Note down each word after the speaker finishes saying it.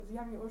Sie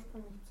haben ja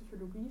ursprünglich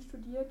Psychologie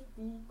studiert.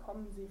 Wie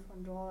kommen Sie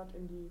von dort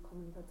in die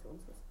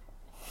Kommunikationswissenschaft?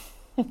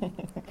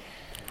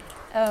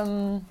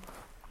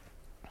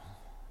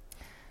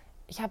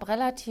 Ich habe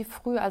relativ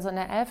früh, also in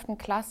der 11.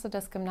 Klasse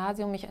des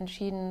Gymnasiums, mich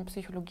entschieden,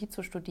 Psychologie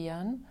zu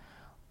studieren.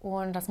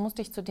 Und das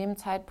musste ich zu dem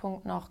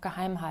Zeitpunkt noch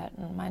geheim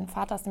halten. Mein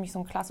Vater ist nämlich so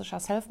ein klassischer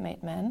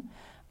Self-Made-Man.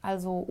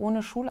 Also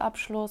ohne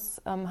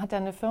Schulabschluss hat er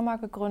eine Firma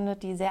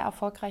gegründet, die sehr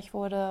erfolgreich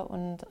wurde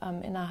und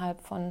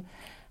innerhalb von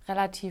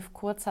relativ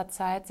kurzer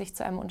Zeit sich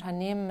zu einem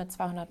Unternehmen mit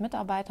 200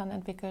 Mitarbeitern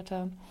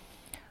entwickelte.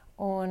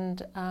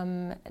 Und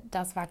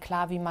das war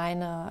klar, wie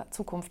meine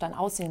Zukunft dann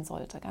aussehen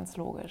sollte, ganz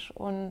logisch.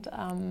 Und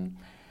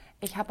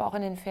ich habe auch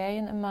in den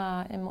Ferien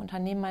immer im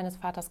Unternehmen meines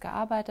Vaters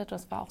gearbeitet.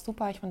 Das war auch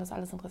super, ich fand das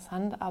alles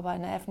interessant. Aber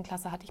in der 11.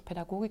 Klasse hatte ich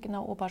Pädagogik in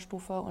der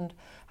Oberstufe und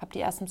habe die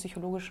ersten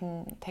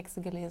psychologischen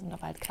Texte gelesen. Da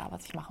war halt klar,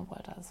 was ich machen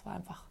wollte. Es war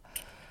einfach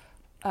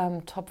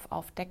Topf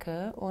auf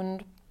Deckel.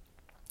 Und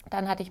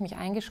dann hatte ich mich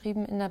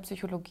eingeschrieben in der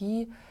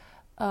Psychologie.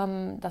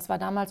 Das war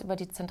damals über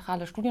die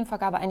zentrale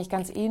Studienvergabe, eigentlich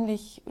ganz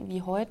ähnlich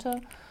wie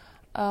heute.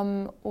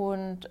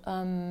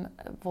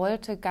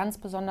 Wollte ganz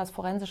besonders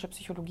forensische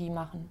Psychologie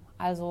machen,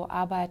 also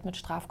Arbeit mit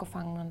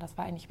Strafgefangenen. Das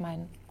war eigentlich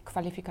mein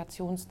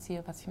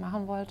Qualifikationsziel, was ich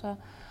machen wollte.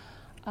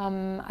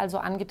 Also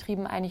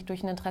angetrieben eigentlich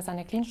durch ein Interesse an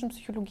der klinischen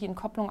Psychologie in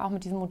Kopplung auch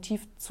mit diesem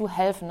Motiv zu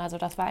helfen. Also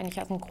das war eigentlich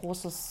ein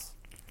großes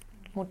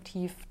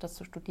Motiv, das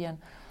zu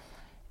studieren.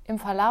 Im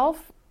Verlauf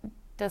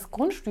des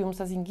Grundstudiums,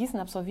 das ich in Gießen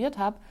absolviert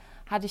habe,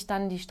 hatte ich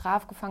dann die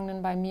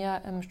Strafgefangenen bei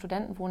mir im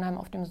Studentenwohnheim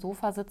auf dem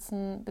Sofa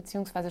sitzen,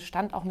 beziehungsweise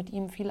stand auch mit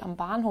ihm viel am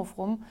Bahnhof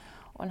rum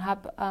und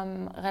habe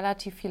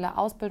relativ viele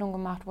Ausbildungen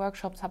gemacht,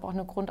 Workshops, habe auch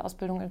eine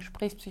Grundausbildung in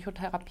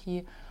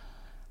Gesprächspsychotherapie,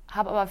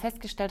 habe aber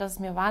festgestellt, dass es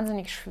mir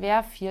wahnsinnig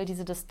schwer fiel,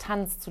 diese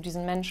Distanz zu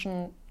diesen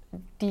Menschen,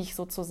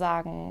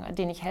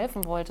 denen ich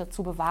helfen wollte,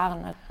 zu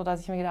bewahren.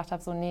 Sodass ich mir gedacht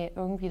habe, so nee,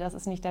 irgendwie das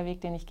ist nicht der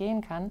Weg, den ich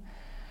gehen kann.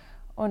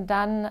 Und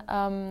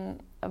dann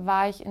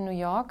war ich in New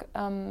York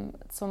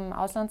zum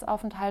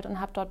Auslandsaufenthalt und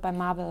habe dort bei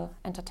Marvel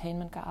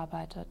Entertainment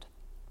gearbeitet.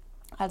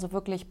 Also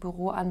wirklich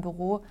Büro an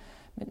Büro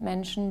mit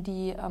Menschen,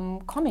 die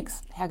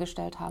Comics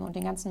hergestellt haben und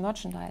den ganzen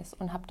Merchandise.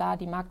 Und habe da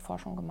die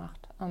Marktforschung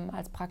gemacht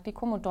als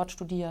Praktikum und dort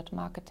studiert,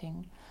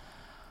 Marketing.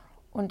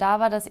 Und da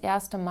war das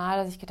erste Mal,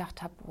 dass ich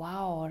gedacht habe,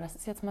 wow, das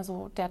ist jetzt mal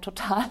so der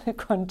totale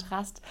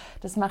Kontrast.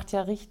 Das macht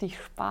ja richtig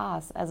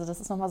Spaß. Also das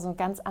ist nochmal so ein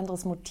ganz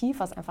anderes Motiv,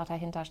 was einfach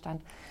dahinter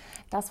stand.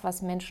 Das,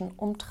 was Menschen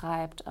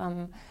umtreibt,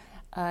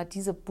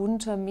 diese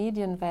bunte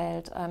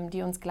Medienwelt,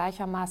 die uns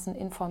gleichermaßen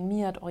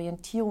informiert,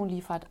 Orientierung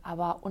liefert,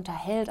 aber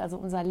unterhält, also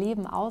unser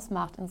Leben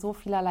ausmacht in so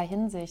vielerlei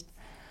Hinsicht.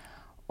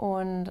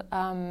 Und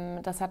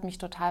das hat mich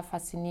total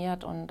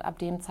fasziniert und ab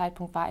dem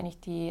Zeitpunkt war eigentlich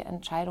die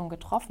Entscheidung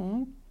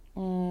getroffen,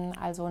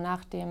 also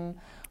nach dem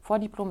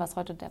Vordiplom, was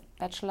heute der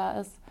Bachelor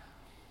ist.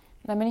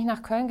 Dann bin ich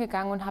nach Köln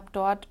gegangen und habe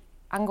dort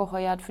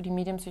angeheuert für die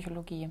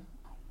Medienpsychologie.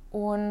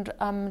 Und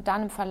dann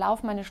im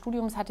Verlauf meines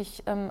Studiums hatte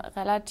ich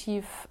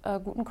relativ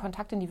guten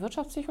Kontakt in die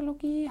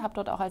Wirtschaftspsychologie, habe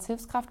dort auch als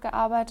Hilfskraft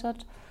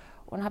gearbeitet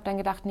und habe dann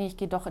gedacht, nee, ich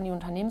gehe doch in die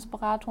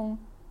Unternehmensberatung.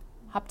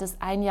 Habe das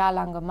ein Jahr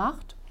lang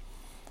gemacht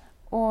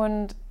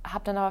und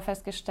habe dann aber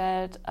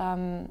festgestellt,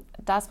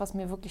 das, was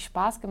mir wirklich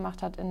Spaß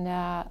gemacht hat an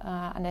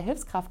der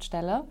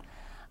Hilfskraftstelle,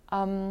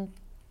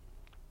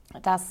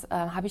 das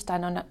habe ich da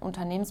in der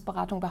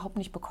Unternehmensberatung überhaupt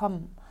nicht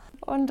bekommen.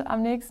 Und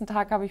am nächsten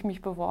Tag habe ich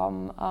mich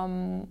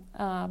begonnen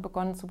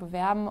zu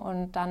bewerben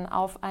und dann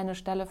auf eine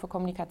Stelle für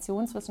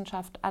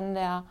Kommunikationswissenschaft an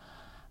der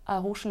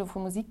Hochschule für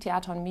Musik,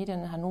 Theater und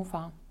Medien in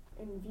Hannover.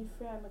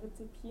 Inwiefern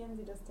rezipieren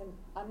Sie das denn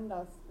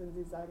anders, wenn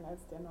Sie sagen,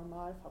 als der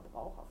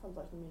Normalverbraucher von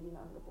solchen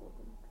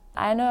Medienangeboten?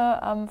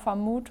 Eine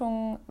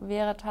Vermutung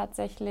wäre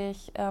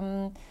tatsächlich,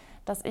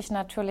 dass ich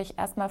natürlich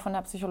erstmal von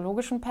der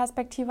psychologischen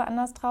Perspektive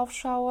anders drauf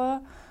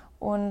schaue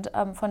und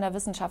von der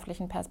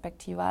wissenschaftlichen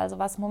Perspektive. Also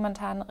was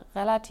momentan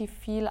relativ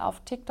viel auf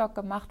TikTok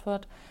gemacht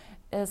wird,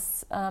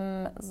 ist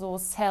so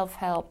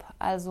Self-Help,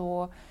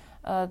 also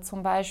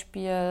zum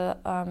Beispiel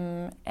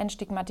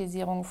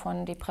Entstigmatisierung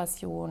von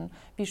Depressionen.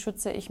 Wie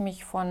schütze ich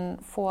mich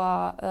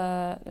vor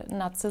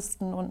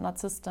Narzissten und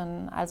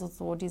Narzisstinnen, also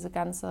so diese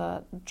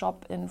ganze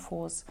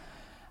Jobinfos.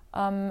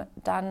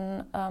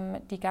 Dann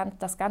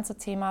das ganze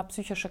Thema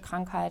psychische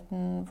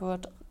Krankheiten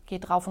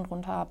geht rauf und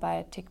runter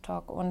bei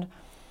TikTok. Und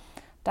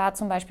da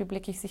zum Beispiel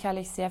blicke ich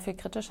sicherlich sehr viel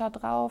kritischer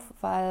drauf,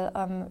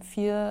 weil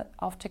viel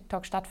auf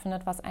TikTok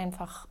stattfindet, was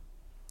einfach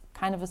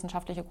keine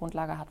wissenschaftliche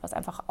Grundlage hat, was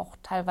einfach auch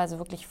teilweise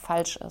wirklich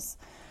falsch ist.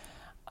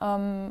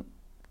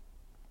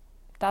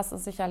 Das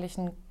ist sicherlich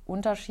ein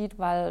Unterschied,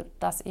 weil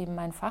das eben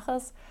mein Fach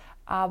ist,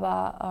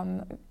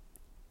 aber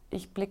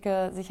ich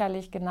blicke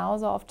sicherlich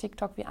genauso auf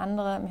TikTok wie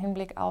andere im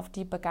Hinblick auf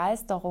die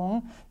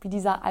Begeisterung, wie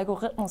dieser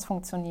Algorithmus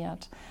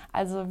funktioniert.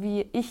 Also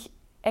wie ich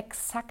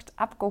exakt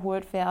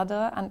abgeholt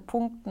werde an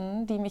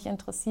Punkten, die mich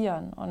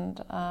interessieren.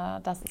 Und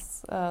das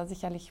ist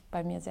sicherlich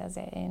bei mir sehr,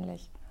 sehr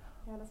ähnlich.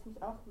 Ja, das finde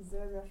ich auch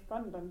sehr, sehr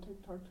spannend an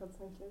TikTok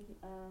tatsächlich,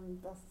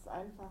 dass es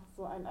einfach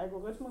so ein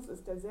Algorithmus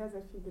ist, der sehr,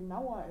 sehr viel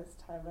genauer ist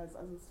teilweise.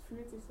 Also es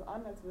fühlt sich so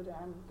an, als würde er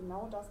einem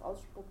genau das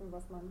ausspucken,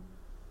 was man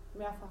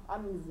mehrfach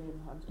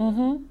angesehen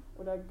hat.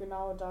 Oder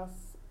genau das,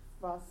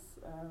 was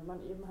man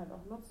eben halt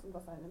auch nutzt und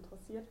was einen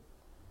interessiert.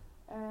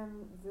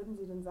 Würden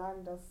Sie denn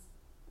sagen, dass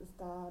es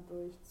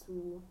dadurch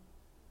zu,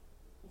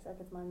 ich sag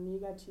jetzt mal,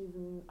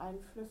 negativen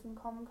Einflüssen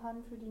kommen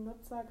kann für die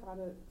Nutzer?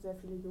 Gerade sehr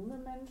viele junge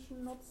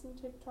Menschen nutzen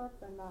TikTok,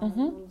 wenn da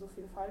so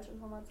viele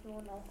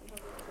Falschinformationen auch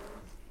unterwegs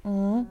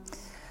sind.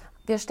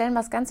 Wir stellen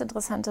was ganz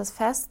Interessantes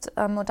fest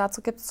und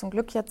dazu gibt es zum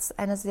Glück jetzt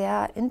eine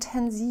sehr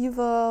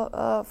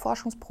intensive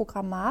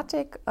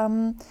Forschungsprogrammatik,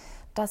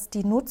 dass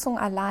die Nutzung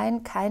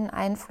allein keinen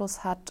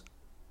Einfluss hat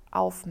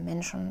auf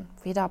Menschen,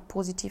 weder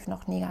positiv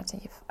noch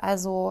negativ.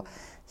 Also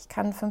ich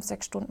kann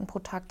 5-6 Stunden pro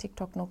Tag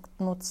TikTok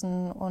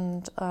nutzen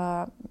und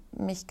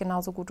mich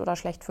genauso gut oder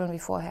schlecht fühlen wie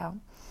vorher.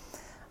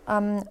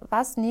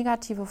 Was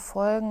negative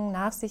Folgen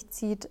nach sich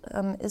zieht,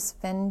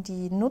 ist, wenn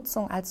die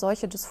Nutzung als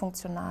solche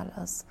dysfunktional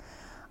ist.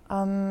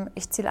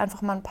 Ich zähle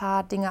einfach mal ein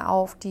paar Dinge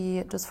auf,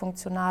 die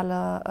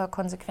dysfunktionale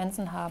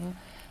Konsequenzen haben.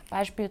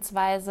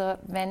 Beispielsweise,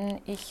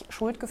 wenn ich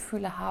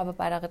Schuldgefühle habe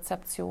bei der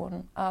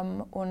Rezeption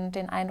und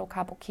den Eindruck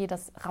habe, okay,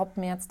 das raubt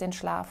mir jetzt den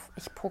Schlaf,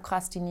 ich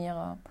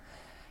prokrastiniere.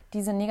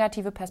 Diese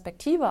negative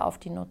Perspektive auf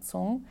die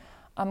Nutzung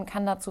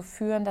kann dazu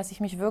führen, dass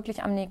ich mich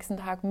wirklich am nächsten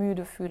Tag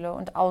müde fühle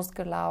und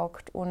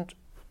ausgelaugt und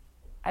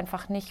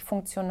einfach nicht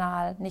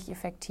funktional, nicht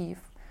effektiv.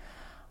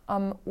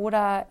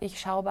 Oder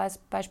ich schaue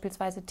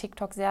beispielsweise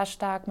TikTok sehr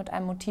stark mit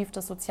einem Motiv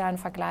des sozialen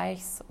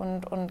Vergleichs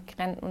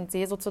und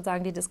sehe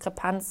sozusagen die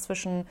Diskrepanz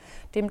zwischen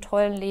dem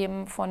tollen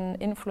Leben von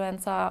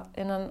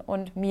InfluencerInnen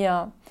und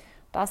mir.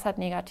 Das hat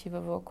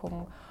negative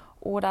Wirkungen.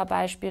 Oder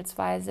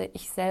beispielsweise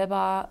ich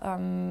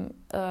selber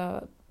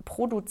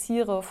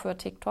produziere für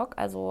TikTok,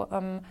 also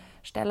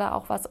stelle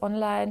auch was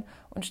online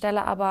und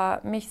stelle aber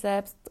mich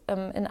selbst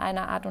in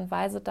einer Art und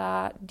Weise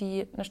dar,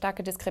 die eine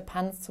starke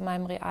Diskrepanz zu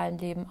meinem realen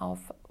Leben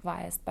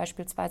aufweist,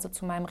 beispielsweise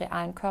zu meinem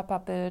realen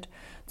Körperbild,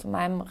 zu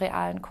meinem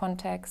realen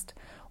Kontext.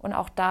 Und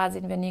auch da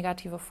sehen wir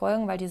negative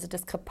Folgen, weil diese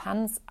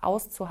Diskrepanz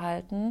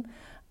auszuhalten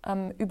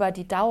über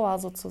die Dauer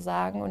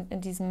sozusagen und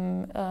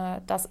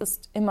das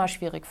ist immer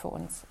schwierig für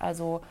uns.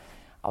 Also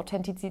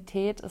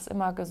Authentizität ist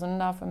immer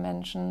gesünder für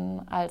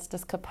Menschen, als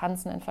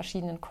Diskrepanzen in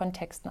verschiedenen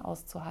Kontexten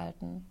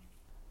auszuhalten.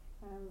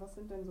 Was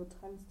sind denn so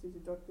Trends, die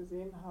Sie dort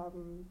gesehen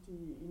haben,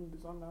 die Ihnen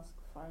besonders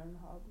gefallen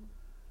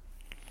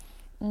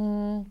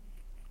haben?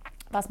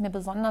 Was mir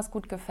besonders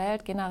gut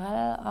gefällt,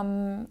 generell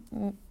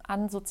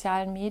an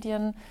sozialen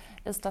Medien,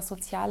 ist, dass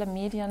soziale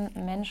Medien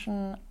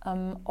Menschen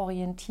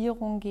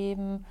Orientierung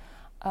geben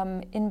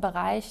in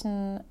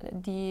Bereichen,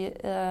 die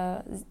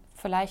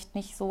vielleicht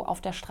nicht so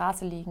auf der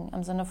Straße liegen,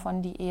 im Sinne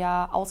von, die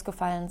eher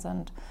ausgefallen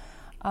sind.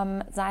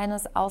 Seien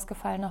es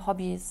ausgefallene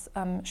Hobbys,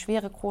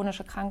 schwere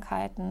chronische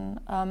Krankheiten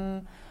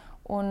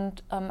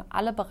und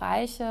alle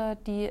Bereiche,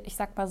 die, ich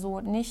sag mal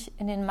so, nicht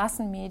in den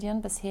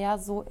Massenmedien bisher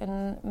so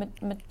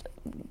mit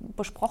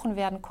besprochen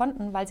werden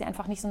konnten, weil sie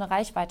einfach nicht so eine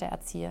Reichweite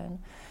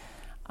erzielen.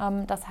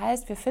 Das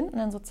heißt, wir finden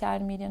in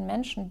sozialen Medien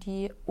Menschen,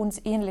 die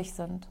uns ähnlich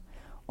sind.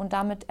 Und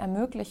damit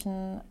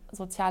ermöglichen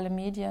soziale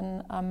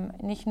Medien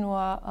nicht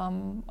nur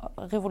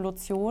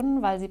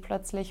Revolutionen, weil sie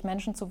plötzlich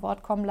Menschen zu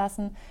Wort kommen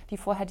lassen, die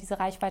vorher diese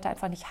Reichweite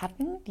einfach nicht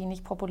hatten, die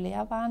nicht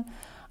populär waren,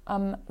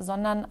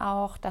 sondern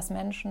auch, dass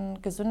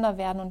Menschen gesünder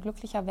werden und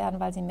glücklicher werden,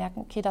 weil sie merken,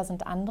 okay, da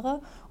sind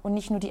andere und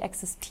nicht nur die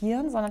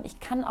existieren, sondern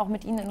ich kann auch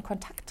mit ihnen in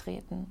Kontakt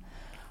treten.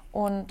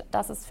 Und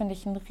das ist, finde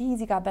ich, ein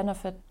riesiger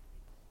Benefit.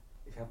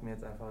 Ich habe mir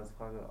jetzt einfach als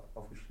Frage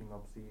aufgeschrieben,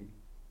 ob Sie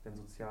denn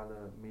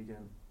soziale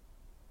Medien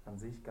an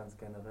sich ganz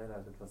generell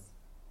als etwas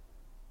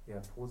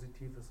eher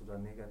Positives oder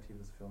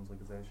Negatives für unsere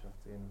Gesellschaft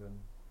sehen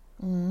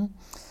würden?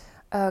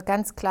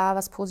 Ganz klar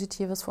was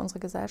Positives für unsere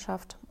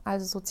Gesellschaft.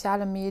 Also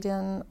soziale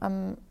Medien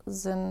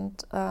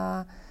sind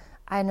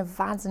eine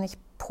wahnsinnig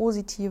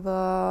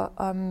positive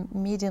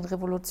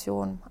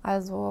Medienrevolution.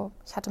 Also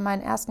ich hatte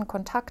meinen ersten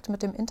Kontakt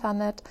mit dem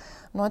Internet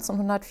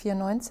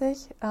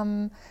 1994.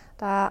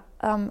 Da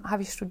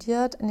habe ich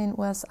studiert in den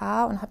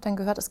USA und habe dann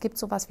gehört, es gibt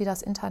sowas wie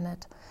das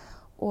Internet.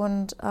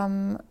 Und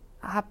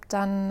habe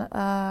dann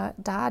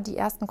da die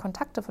ersten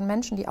Kontakte von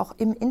Menschen, die auch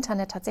im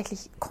Internet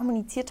tatsächlich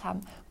kommuniziert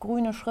haben.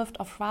 Grüne Schrift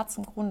auf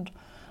schwarzem Grund.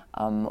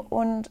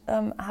 Und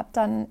habe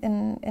dann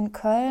in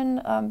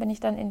Köln, bin ich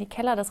dann in die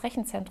Keller des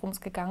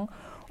Rechenzentrums gegangen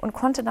und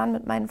konnte dann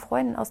mit meinen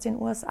Freunden aus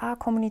den USA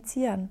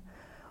kommunizieren.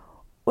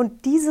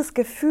 Und dieses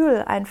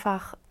Gefühl,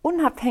 einfach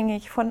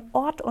unabhängig von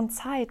Ort und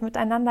Zeit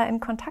miteinander in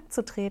Kontakt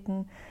zu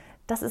treten,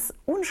 das ist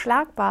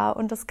unschlagbar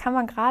und das kann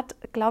man gerade,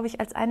 glaube ich,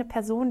 als eine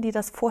Person, die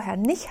das vorher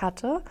nicht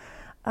hatte,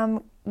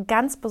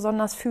 ganz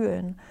besonders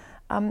fühlen.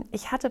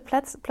 Ich hatte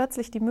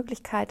plötzlich die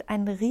Möglichkeit,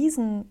 einen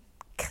riesen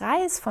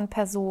Kreis von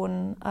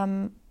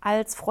Personen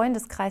als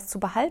Freundeskreis zu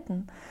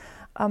behalten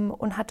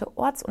und hatte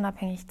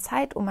ortsunabhängig,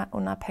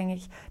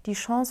 zeitunabhängig die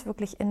Chance,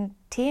 wirklich in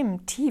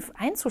Themen tief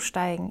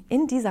einzusteigen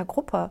in dieser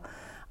Gruppe.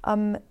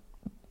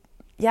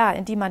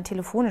 in die man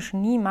telefonisch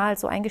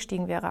niemals so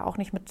eingestiegen wäre, auch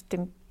nicht mit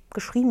dem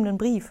geschriebenen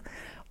Brief.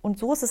 Und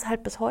so ist es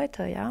halt bis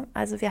heute, ja.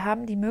 Also wir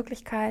haben die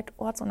Möglichkeit,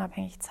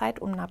 ortsunabhängig,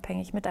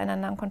 zeitunabhängig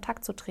miteinander in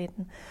Kontakt zu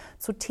treten,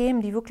 zu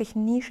Themen, die wirklich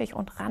nischig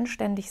und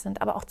randständig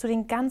sind, aber auch zu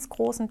den ganz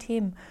großen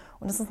Themen.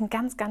 Und es ist ein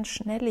ganz, ganz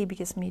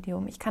schnelllebiges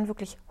Medium. Ich kann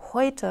wirklich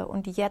heute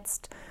und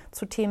jetzt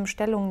zu Themen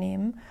Stellung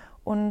nehmen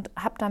und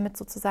habe damit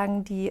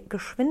sozusagen die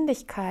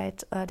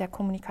Geschwindigkeit der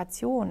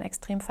Kommunikation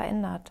extrem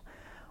verändert.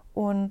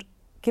 Und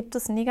gibt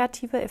es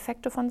negative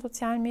Effekte von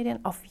sozialen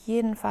Medien? Auf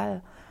jeden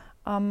Fall.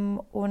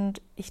 Und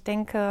ich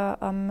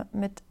denke,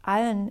 mit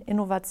allen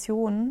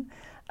Innovationen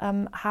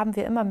haben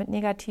wir immer mit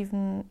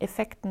negativen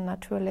Effekten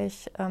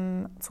natürlich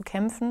zu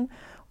kämpfen.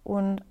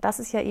 Und das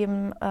ist ja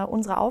eben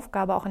unsere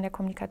Aufgabe auch in der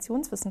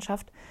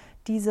Kommunikationswissenschaft,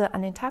 diese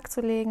an den Tag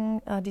zu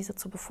legen, diese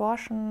zu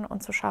beforschen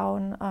und zu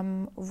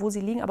schauen, wo sie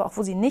liegen, aber auch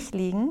wo sie nicht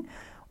liegen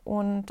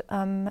und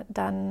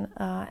dann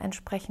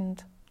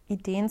entsprechend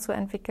Ideen zu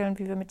entwickeln,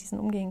 wie wir mit diesen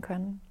umgehen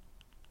können.